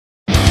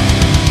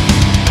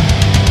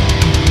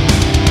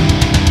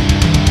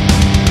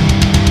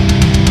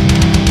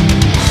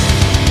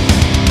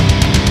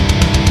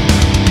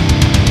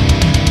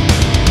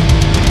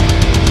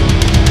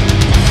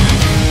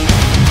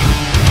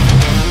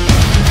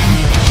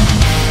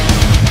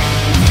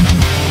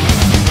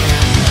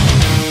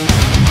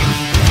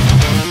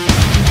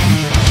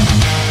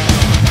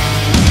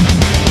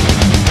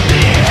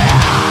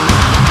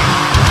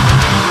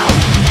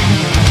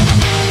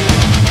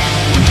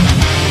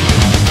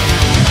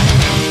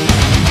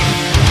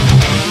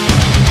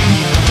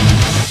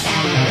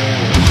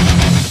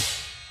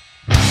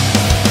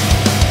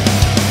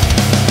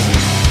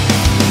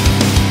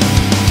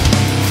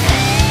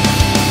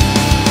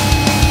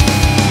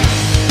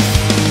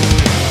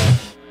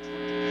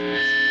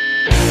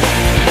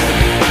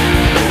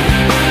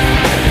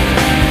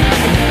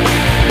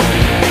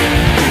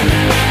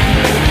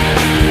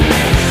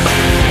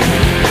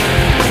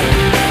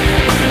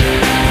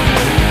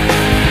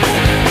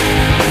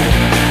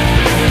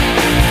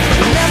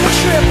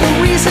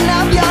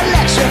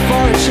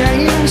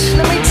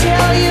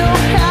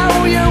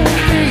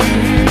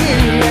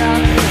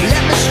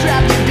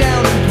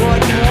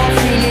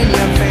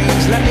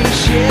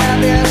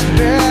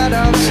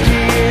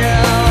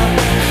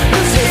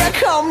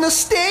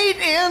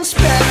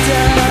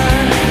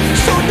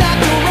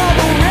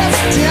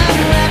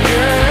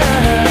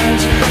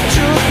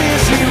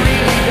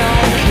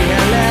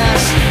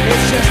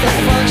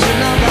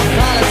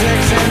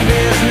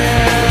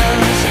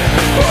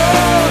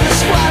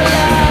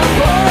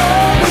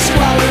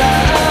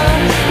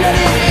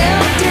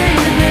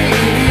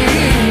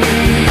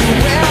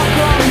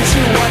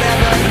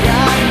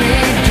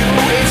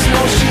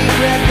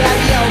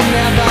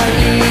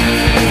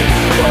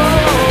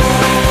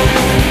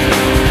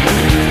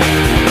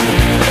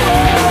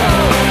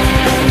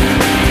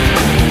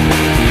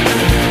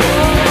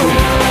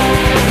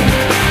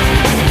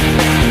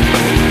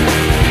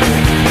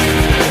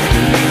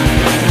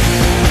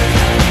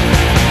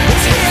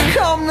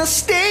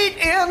state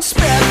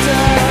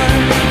inspector.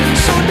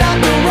 So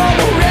Dr.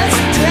 Roll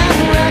resident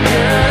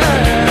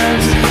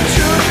records.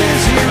 Truth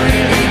is he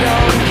really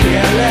don't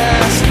care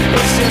less.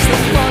 It's just the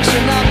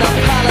function of the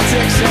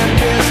politics and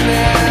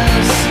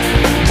business.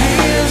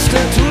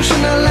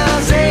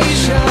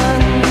 Deinstitutionalization.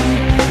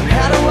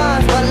 Had a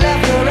wife but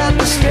left her at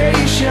the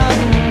station.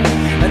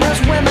 And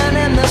there's women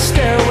in the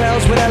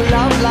stairwells with their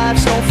love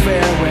lives don't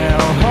fare well,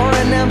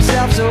 whoring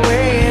themselves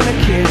away in the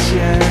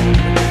kitchen.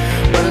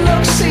 But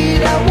look, see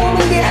that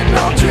woman getting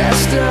all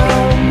dressed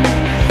up,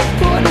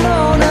 putting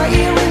on her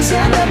earrings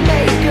and her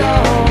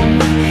makeup.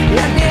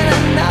 And in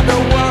another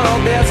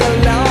world there's a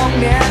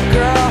long-necked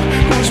girl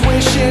who's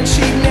wishing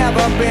she'd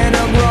never been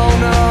a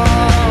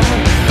grown-up.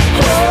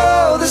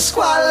 Oh, the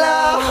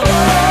squalor, oh,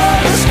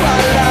 the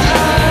squalor,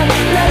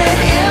 let it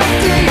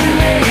empty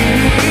me.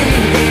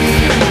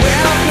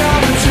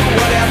 Welcome to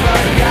whatever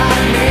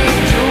God may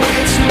do.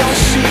 It's no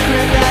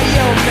secret that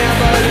you'll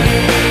never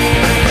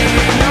leave.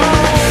 No.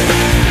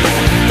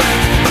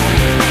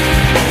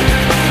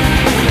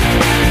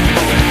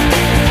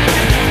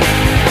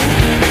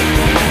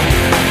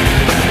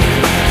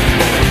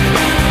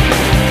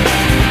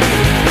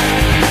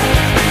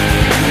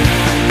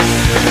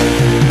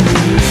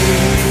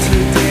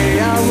 Today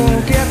I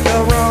won't get the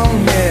wrong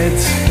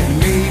hits. And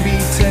maybe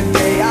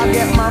today I'll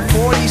get my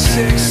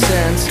 46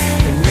 cents.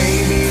 And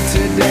maybe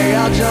today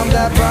I'll jump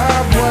that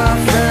barbed wire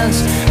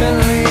fence and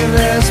leave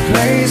this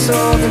place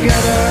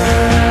altogether.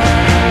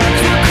 'Cause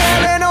we're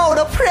calling all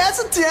the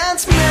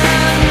presidents,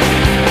 man.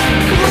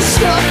 'Cause we're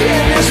stuck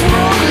in this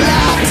world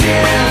locked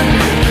in.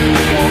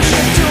 Won't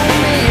you do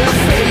me a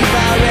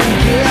favor and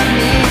give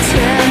me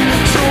 10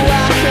 so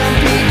I can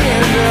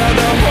begin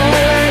the whole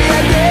way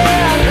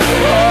again?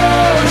 Oh,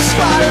 the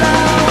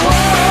squalor, oh,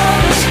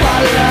 the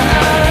squalor,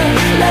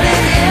 let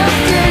it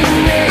empty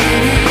me.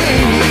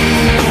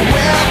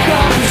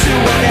 Welcome to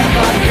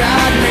whatever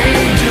God may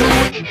do.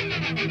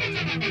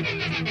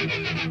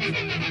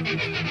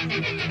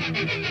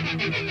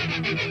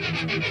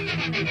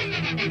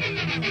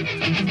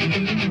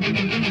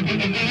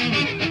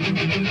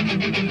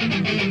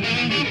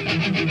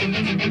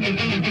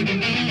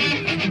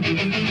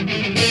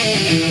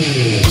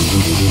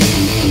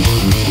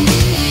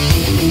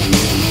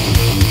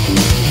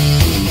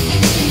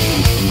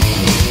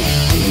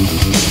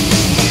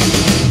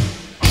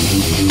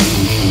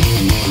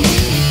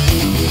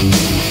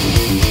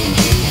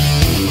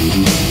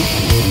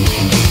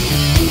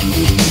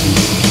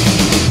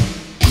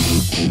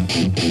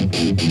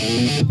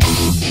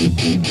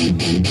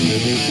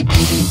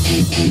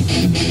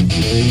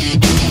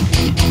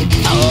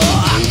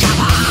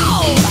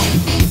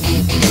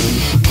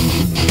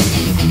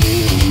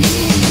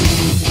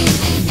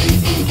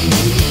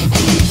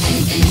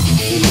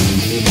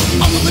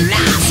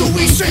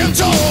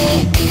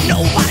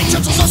 Nobody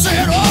touches us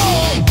at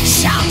all.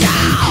 Shout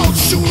out,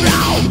 shoot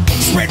out,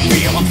 spread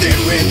fear of thin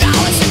without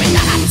a seeming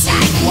that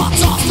attack.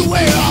 What's off the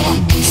web?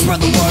 Spread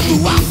the word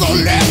throughout the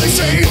land. They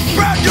say,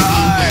 bad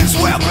guys,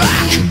 we're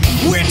black.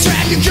 We're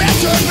tag, you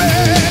can't turn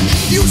back.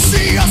 You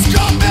see us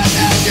coming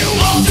and you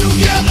all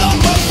together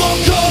run for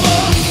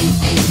cover.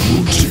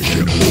 We'll take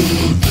it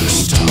over this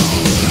town.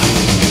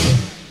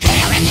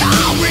 Here it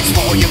comes, reach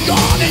for your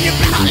gun and you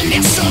better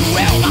listen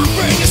well. My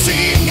friend, you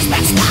see, it's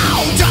best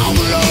now down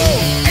below.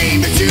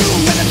 Aim at you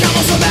and the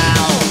devil's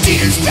about.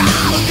 Tears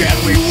down again,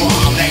 we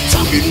want. They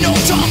talking no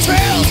tall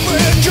tales,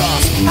 but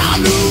just I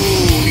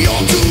knew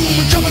your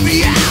doom coming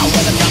me out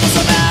with the devil's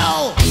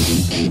about.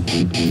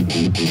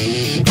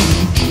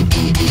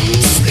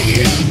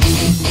 Sleep.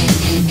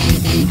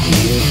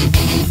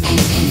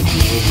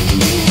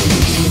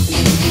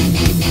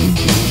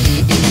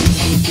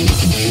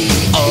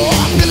 Oh,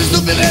 village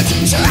to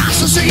village, I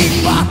should see,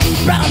 but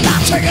better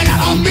not take it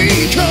out on me,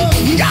 'cause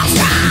God's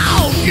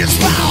town is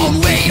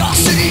found where your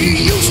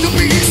city used to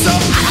be. So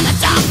out of the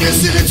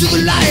darkness and into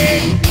the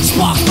light,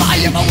 sparks fly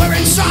everywhere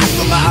inside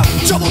from our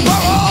double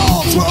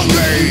barrel 12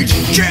 gauge.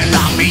 Can't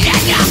lock me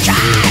in your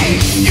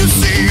cage. You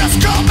see us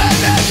coming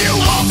and you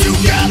all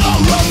together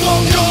run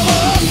for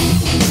cover.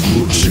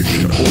 We'll take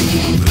it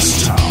over this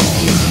town.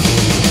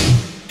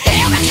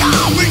 Here it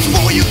comes, reach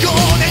for your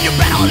gun and you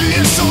better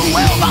listen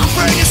well, my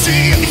friend. You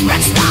see it's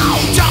best now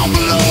down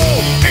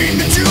below.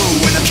 Aim at you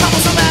with the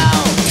covers of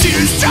hell.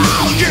 Tears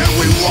down again,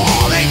 we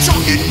war. Ain't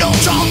talking no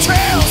tall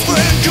tales,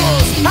 friend,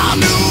 'cause I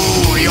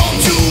knew your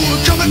doom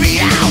coming me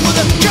out with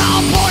the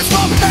cowboys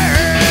from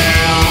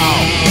hell.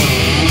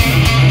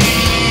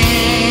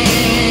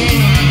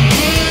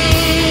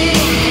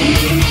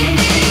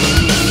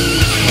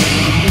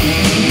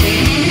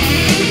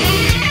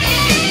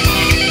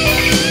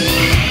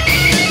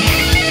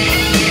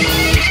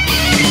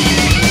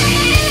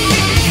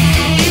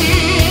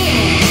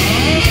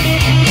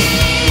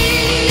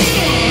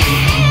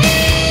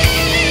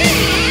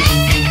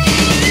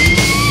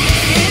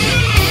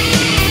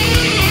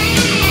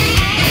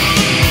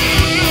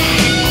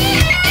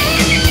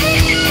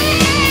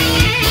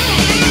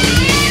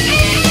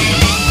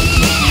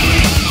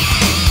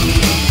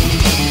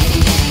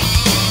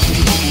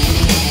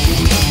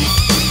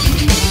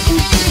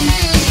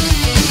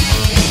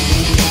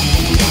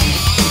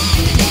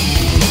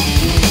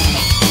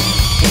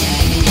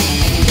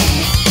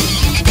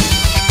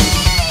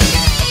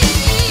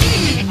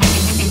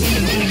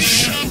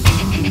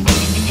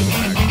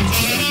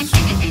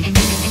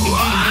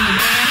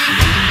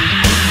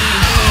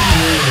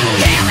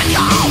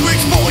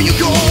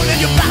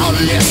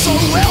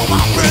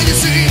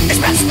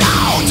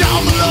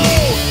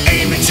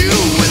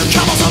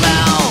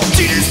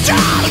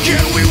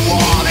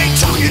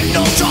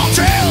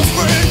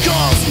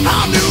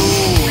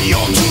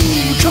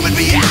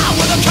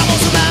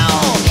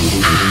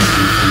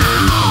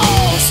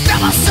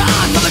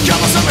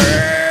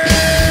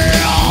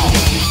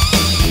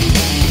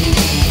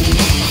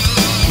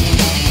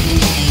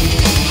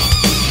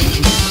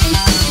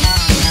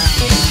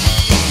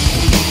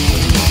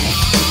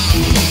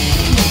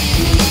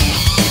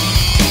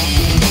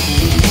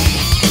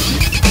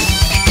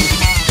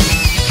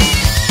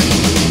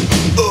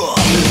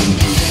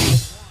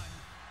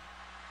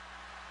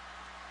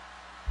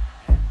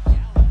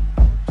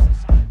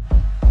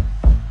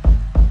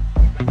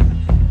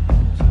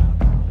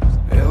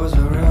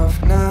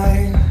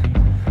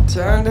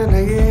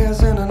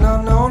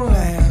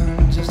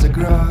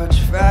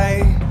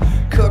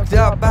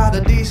 Locked up by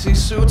the DC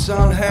suits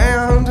on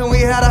hand, and we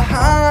had a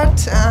hard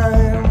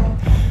time,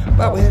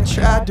 but we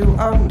tried to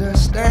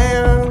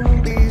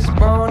understand these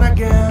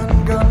born-again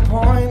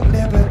gunpoint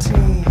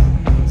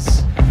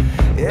libertines.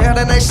 Yeah,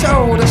 then they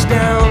sold us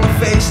down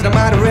the face of the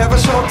mighty river,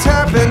 so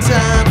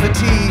turpentine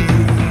fatigue.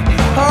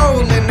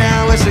 Hold me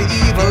now, it's the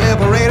evil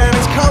liberator, and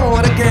it's coming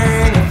with a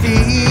gang of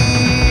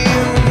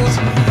thieves.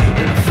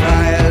 In the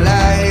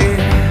firelight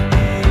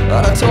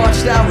of the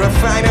torched out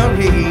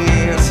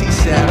refineries, he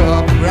sat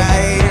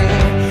upright,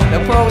 the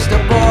poster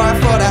boy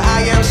for the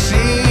IMC.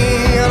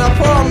 And a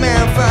poor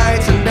man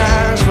fights and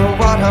dies for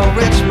what a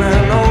rich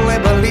man only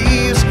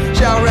believes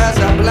shall rise.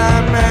 A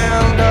blind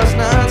man does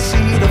not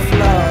see the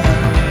flood.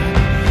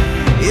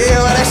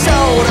 Yeah, well, they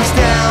sold us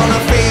down the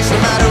face of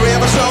the mighty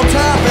river, so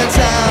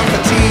turpentine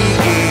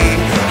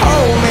fatigue.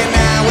 Hold me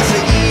now, it's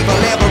the evil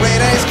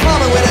liberator, he's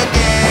coming with a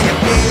gang of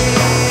thieves.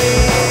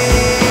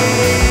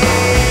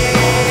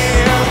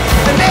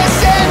 And they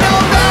said no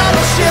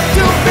battleship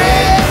too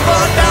big,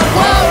 but don't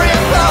worry,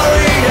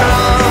 hurry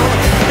on.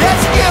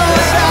 Let's give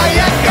it all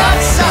you got,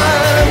 son,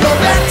 and go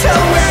back to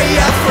where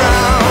you're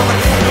from.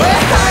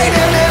 We're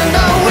hiding in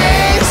the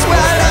wings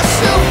while the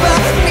super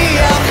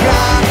neon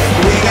come.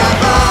 We got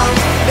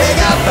bombs, they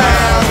got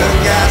barrels of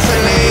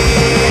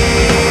gasoline.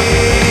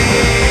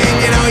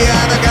 You know you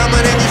have a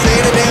coming if you say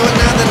that there was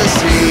nothing to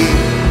see.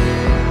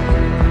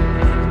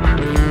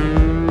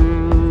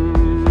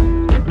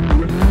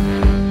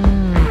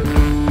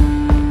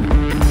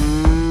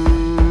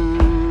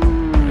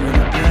 In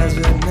a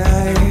desert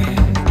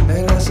night,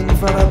 they listened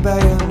for the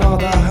baying of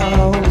the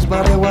hounds,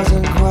 but it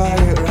wasn't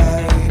quite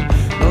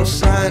right. No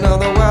sign of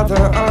the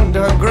weather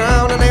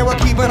underground, and they were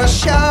keeping a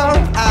sharp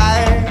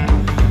eye,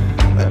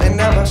 but they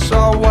never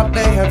saw what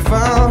they had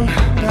found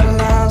that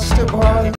lasted, boy.